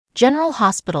General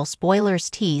Hospital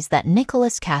spoilers tease that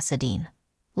Nikolas Cassadine,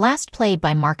 last played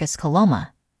by Marcus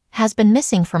Coloma, has been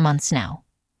missing for months now,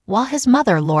 while his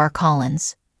mother Laura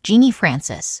Collins, Jeannie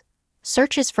Francis,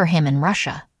 searches for him in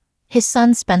Russia. His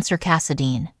son Spencer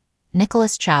Cassadine,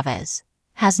 Nicolas Chavez,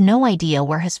 has no idea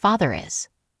where his father is.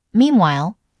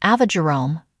 Meanwhile, Ava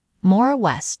Jerome, Maura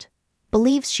West,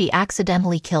 believes she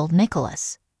accidentally killed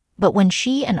Nikolas, but when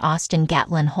she and Austin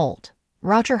Gatlin Holt,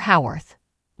 Roger Howarth,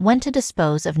 went to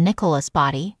dispose of Nikolas'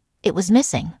 body, it was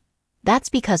missing. That's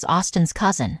because Austin's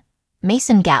cousin,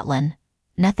 Mason Gatlin,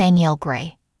 Nathaniel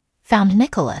Gray, found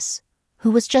Nikolas, who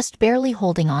was just barely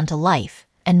holding on to life,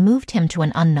 and moved him to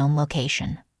an unknown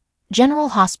location. General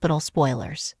Hospital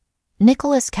spoilers.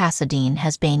 Nikolas Cassadine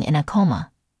has been in a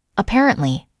coma.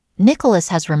 Apparently, Nikolas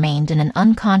has remained in an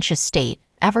unconscious state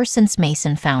ever since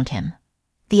Mason found him.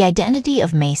 The identity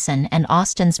of Mason and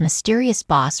Austin's mysterious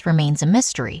boss remains a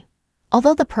mystery,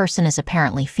 although the person is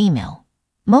apparently female.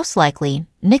 Most likely,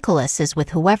 Nikolas is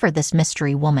with whoever this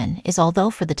mystery woman is, although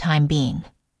for the time being,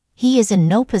 he is in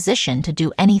no position to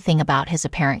do anything about his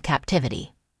apparent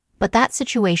captivity. But that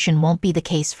situation won't be the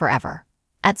case forever.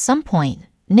 At some point,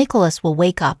 Nikolas will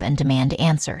wake up and demand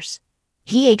answers.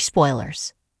 GH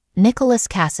spoilers. Nikolas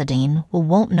Cassadine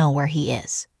won't know where he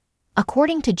is.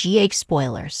 According to GH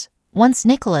spoilers, once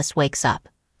Nikolas wakes up,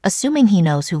 assuming he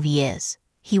knows who he is,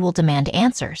 he will demand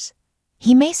answers.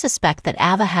 He may suspect that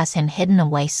Ava has him hidden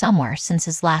away somewhere, since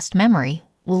his last memory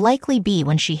will likely be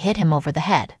when she hit him over the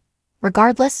head.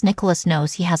 Regardless, Nikolas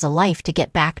knows he has a life to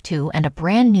get back to and a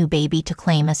brand new baby to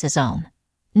claim as his own.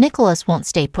 Nikolas won't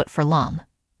stay put for long,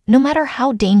 no matter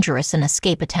how dangerous an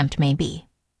escape attempt may be.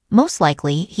 Most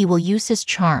likely, he will use his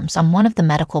charms on one of the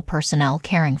medical personnel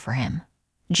caring for him.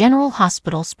 General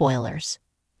Hospital spoilers.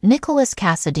 Nikolas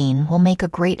Cassadine will make a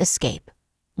great escape.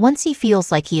 Once he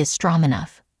feels like he is strong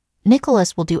enough,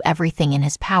 Nikolas will do everything in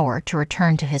his power to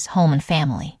return to his home and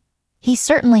family. He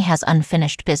certainly has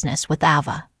unfinished business with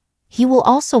Ava. He will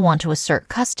also want to assert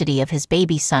custody of his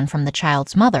baby son from the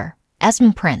child's mother,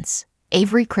 Esme Prince,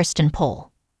 Avery Kristen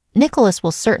Pohl. Nikolas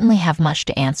will certainly have much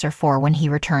to answer for when he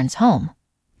returns home,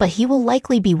 but he will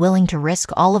likely be willing to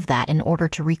risk all of that in order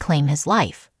to reclaim his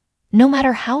life, no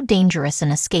matter how dangerous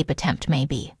an escape attempt may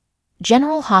be.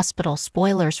 General Hospital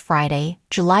spoilers Friday,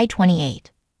 July 28.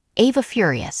 Ava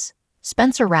furious,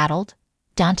 Spencer rattled,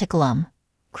 Dante glum,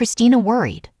 Christina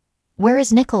worried. Where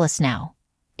is Nikolas now?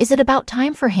 Is it about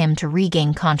time for him to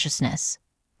regain consciousness?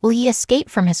 Will he escape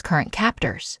from his current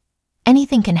captors?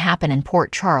 Anything can happen in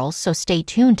Port Charles, so stay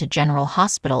tuned to General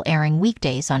Hospital, airing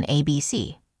weekdays on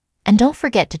ABC. And don't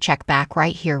forget to check back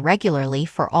right here regularly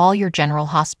for all your General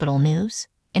Hospital news,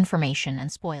 information,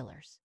 and spoilers.